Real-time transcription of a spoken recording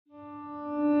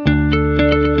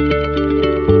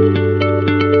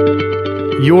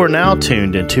You are now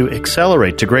tuned into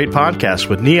Accelerate to Great Podcast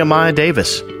with Nehemiah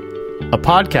Davis, a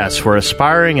podcast for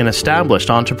aspiring and established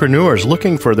entrepreneurs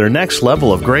looking for their next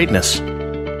level of greatness.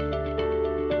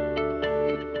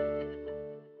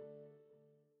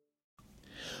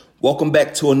 Welcome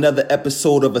back to another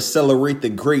episode of Accelerate the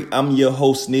Great. I'm your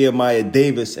host, Nehemiah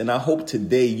Davis, and I hope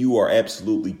today you are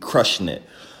absolutely crushing it.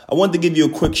 I wanted to give you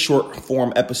a quick short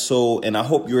form episode, and I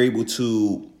hope you're able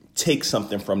to take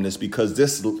something from this because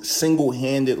this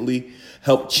single-handedly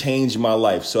helped change my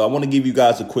life. So I want to give you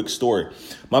guys a quick story.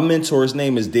 My mentor, his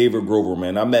name is David Grover,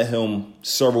 man. I met him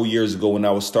several years ago when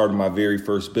I was starting my very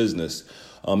first business.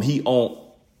 He owned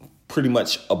pretty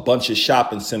much a bunch of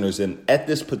shopping centers. And at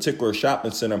this particular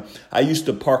shopping center, I used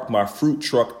to park my fruit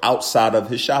truck outside of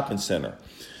his shopping center.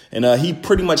 And he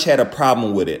pretty much had a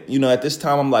problem with it. You know, at this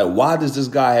time, I'm like, why does this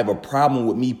guy have a problem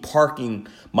with me parking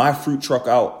my fruit truck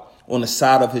out on the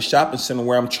side of his shopping center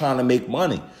where I'm trying to make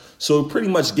money? So it pretty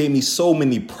much gave me so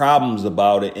many problems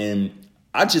about it. And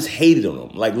I just hated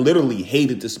him, like literally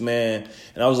hated this man.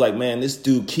 And I was like, man, this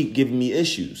dude keep giving me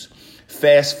issues.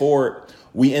 Fast forward,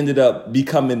 we ended up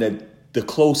becoming the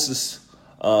closest.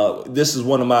 This is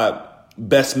one of my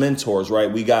best mentors, right?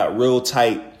 We got real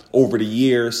tight over the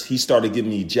years. He started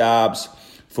giving me jobs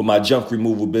for my junk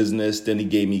removal business. Then he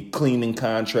gave me cleaning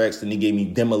contracts. Then he gave me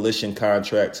demolition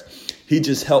contracts. He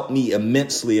just helped me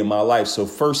immensely in my life. So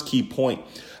first key point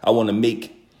I want to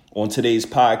make on today's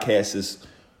podcast is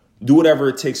do whatever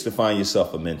it takes to find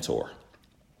yourself a mentor.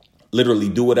 Literally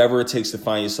do whatever it takes to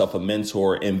find yourself a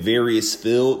mentor in various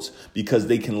fields because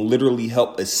they can literally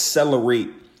help accelerate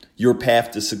your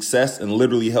path to success and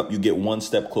literally help you get one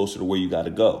step closer to where you got to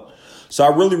go. So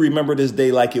I really remember this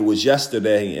day like it was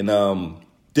yesterday. And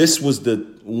this was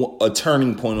a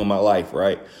turning point in my life,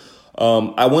 right?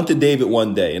 I went to David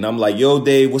one day and I'm like, yo,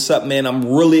 Dave, what's up, man? I'm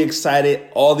really excited.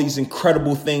 All these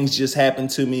incredible things just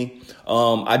happened to me.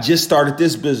 I just started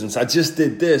this business. I just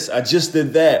did this. I just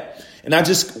did that. And I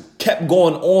just kept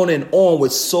going on and on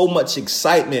with so much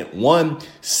excitement. One,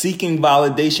 seeking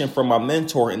validation from my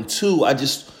mentor. And two, I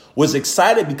just was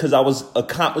excited because I was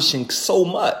accomplishing so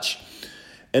much.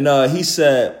 And he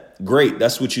said, great,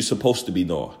 that's what you're supposed to be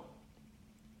doing.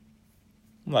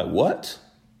 I'm like, what?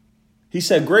 He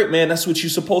said, great, man, that's what you're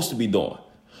supposed to be doing.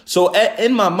 So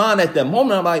in my mind at that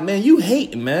moment, I'm like, man, you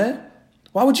hating, man.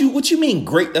 What you mean,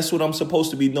 great, that's what I'm supposed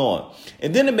to be doing?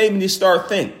 And then it made me start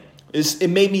think. It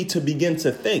made me to begin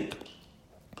to think.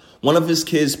 One of his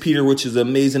kids, Peter, which is an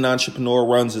amazing entrepreneur,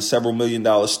 runs a several $1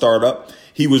 million startup.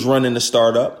 He was running the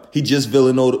startup. He just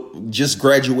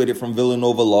graduated from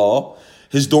Villanova Law.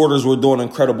 His daughters were doing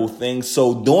incredible things.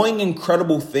 So doing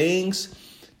incredible things,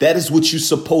 that is what you're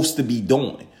supposed to be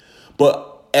doing.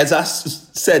 But as I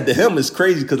said to him, it's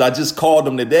crazy because I just called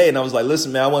him today and I was like,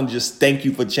 listen, man, I want to just thank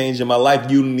you for changing my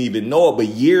life. You didn't even know it. But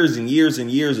years and years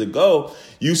and years ago,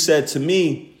 you said to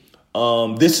me,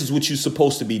 this is what you're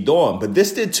supposed to be doing. But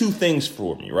this did two things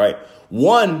for me, right?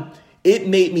 One, it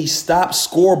made me stop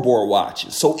scoreboard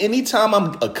watching. So anytime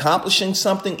I'm accomplishing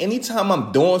something, anytime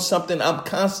I'm doing something, I'm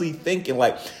constantly thinking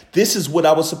like, this is what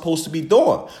I was supposed to be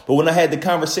doing. But when I had the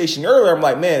conversation earlier, I'm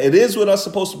like, man, it is what I'm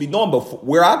supposed to be doing. But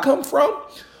where I come from,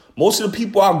 most of the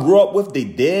people I grew up with, they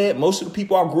dead. Most of the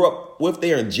people I grew up with,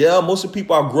 they're in jail. Most of the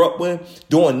people I grew up with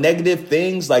doing negative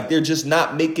things. Like they're just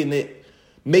not living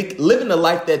the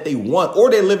life that they want, or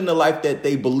they're living the life that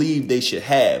they believe they should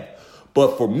have.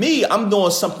 But for me, I'm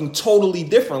doing something totally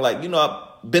different. Like, you know,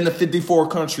 I've been to 54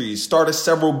 countries, started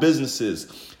several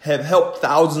businesses, have helped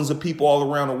thousands of people all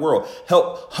around the world,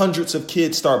 helped hundreds of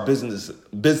kids start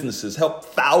businesses, helped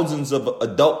thousands of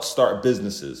adults start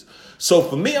businesses. So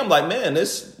for me, I'm like, man,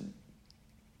 this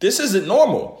isn't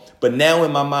normal. But now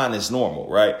in my mind, it's normal,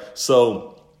 right?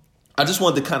 So I just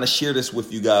wanted to kind of share this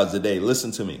with you guys today.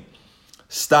 Listen to me.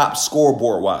 Stop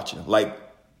scoreboard watching. Like,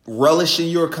 relish in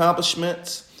your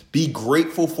accomplishments. Be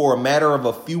grateful for a matter of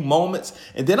a few moments.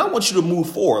 And then I want you to move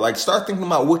forward. Like, start thinking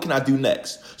about what can I do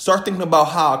next? Start thinking about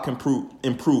how I can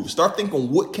improve. Start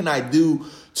thinking, what can I do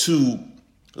to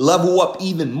level up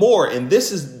even more? And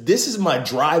this is my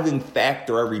driving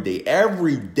factor every day.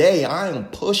 Every day I am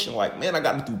pushing like, man, I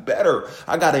got to do better.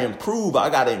 I got to improve. I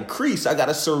got to increase. I got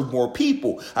to serve more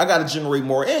people. I got to generate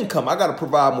more income. I got to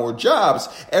provide more jobs.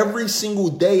 Every single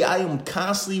day I am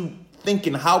constantly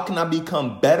thinking, how can I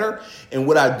become better? And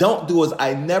what I don't do is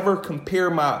I never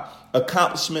compare my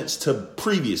accomplishments to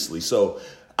previously. So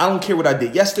I don't care what I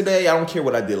did yesterday. I don't care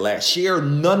what I did last year.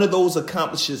 None of those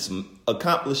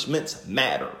accomplishments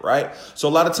matter, right? So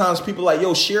a lot of times people are like,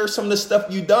 yo, share some of the stuff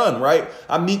you've done, right?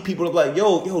 I meet people that are like,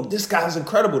 yo, this guy's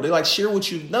incredible. They like, share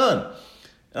what you've done.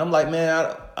 And I'm like,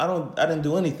 man, I didn't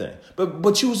do anything.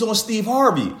 But you was on Steve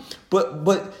Harvey.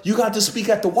 But you got to speak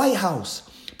at the White House.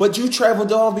 But you traveled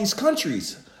to all these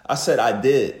countries. I said I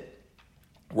did.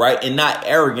 Right? And not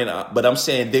arrogant, but I'm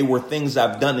saying they were things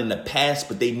I've done in the past,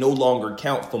 but they no longer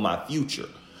count for my future.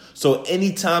 So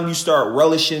anytime you start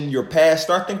relishing your past,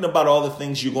 start thinking about all the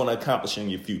things you're going to accomplish in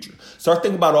your future. Start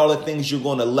thinking about all the things you're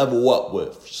going to level up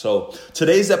with. So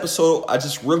today's episode, I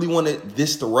just really wanted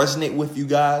this to resonate with you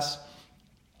guys.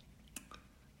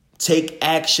 Take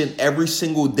action every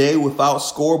single day without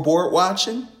scoreboard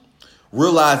watching.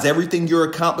 Realize everything you're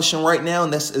accomplishing right now,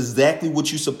 and that's exactly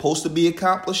what you're supposed to be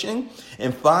accomplishing.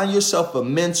 And find yourself a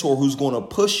mentor who's going to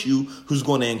push you, who's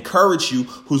going to encourage you,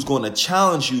 who's going to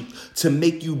challenge you to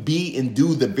make you be and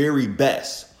do the very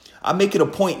best. I make it a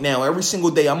point now, every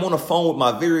single day, I'm on the phone with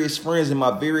my various friends and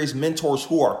my various mentors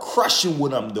who are crushing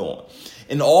what I'm doing.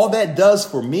 And all that does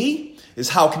for me is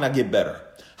how can I get better?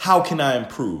 How can I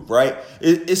improve, right?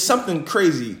 It's something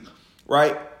crazy,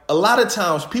 right? A lot of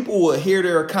times people will hear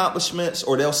their accomplishments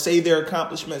or they'll say their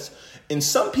accomplishments. And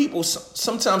some people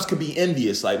sometimes could be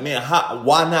envious. Like, man,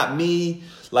 why not me?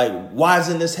 Like, why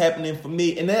isn't this happening for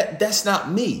me? And that's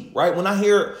not me, right? When I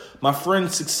hear my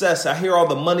friend's success, I hear all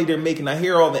the money they're making, I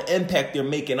hear all the impact they're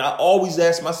making. I always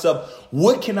ask myself,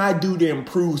 what can I do to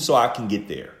improve so I can get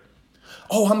there?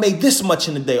 Oh, I made this much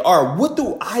in a day. All right, what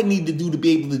do I need to do to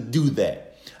be able to do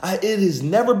that? It has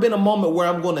never been a moment where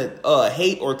I'm going to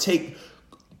hate or take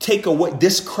away,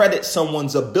 discredit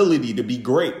someone's ability to be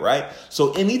great, right?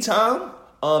 So anytime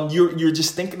you're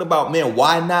just thinking about, man,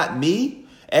 why not me?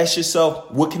 Ask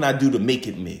yourself, what can I do to make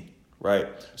it me, right?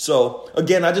 So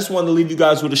again, I just wanted to leave you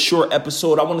guys with a short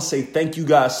episode. I want to say thank you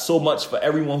guys so much for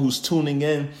everyone who's tuning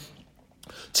in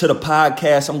to the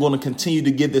podcast. I'm going to continue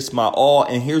to give this my all.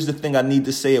 And here's the thing, I need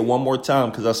to say it one more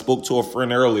time because I spoke to a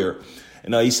friend earlier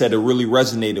and he said it really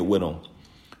resonated with him.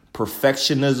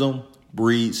 Perfectionism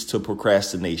breeds to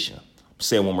procrastination.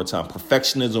 Say it one more time.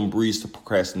 Perfectionism breeds to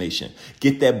procrastination.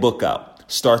 Get that book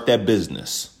out. Start that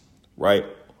business, right?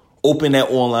 Open that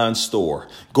online store.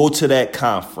 Go to that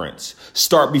conference.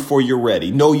 Start before you're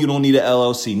ready. No, you don't need an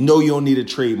LLC. No, you don't need a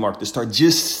trademark to start.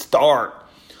 Just start.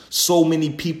 So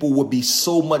many people would be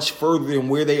so much further than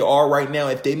where they are right now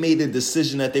if they made a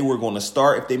decision that they were going to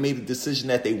start, if they made a decision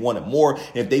that they wanted more,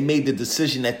 if they made the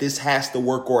decision that this has to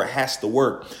work or it has to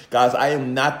work. Guys, I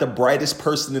am not the brightest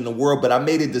person in the world, but I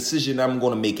made a decision I'm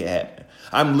going to make it happen.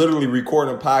 I'm literally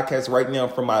recording a podcast right now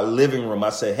from my living room.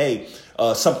 I said, hey,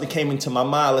 something came into my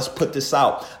mind. Let's put this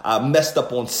out. I messed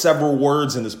up on several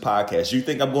words in this podcast. You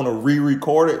think I'm going to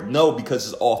re-record it? No, because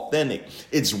it's authentic.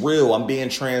 It's real. I'm being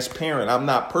transparent. I'm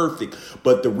not perfect.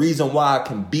 But the reason why I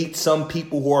can beat some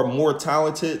people who are more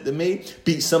talented than me,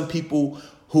 beat some people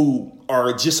who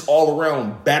are just all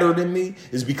around better than me,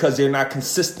 is because they're not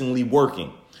consistently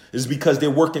working. Is because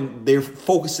they're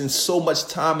focusing so much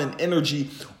time and energy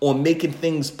on making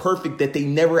things perfect that they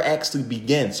never actually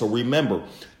begin. So remember,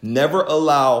 never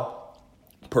allow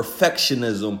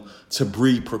perfectionism to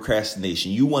breed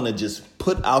procrastination. You want to just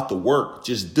put out the work.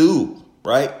 Just do,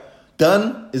 right?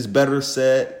 Done is better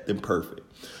said than perfect.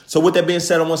 So with that being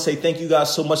said, I want to say thank you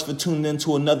guys so much for tuning in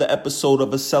to another episode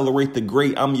of Accelerate the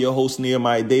Great. I'm your host,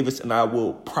 Nehemiah Davis, and I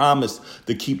will promise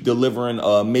to keep delivering an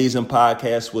amazing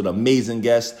podcast with amazing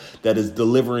guests that is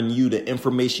delivering you the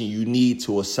information you need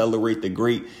to accelerate the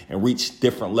great and reach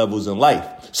different levels in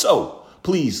life. So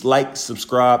please like,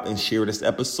 subscribe, and share this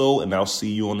episode, and I'll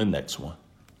see you on the next one.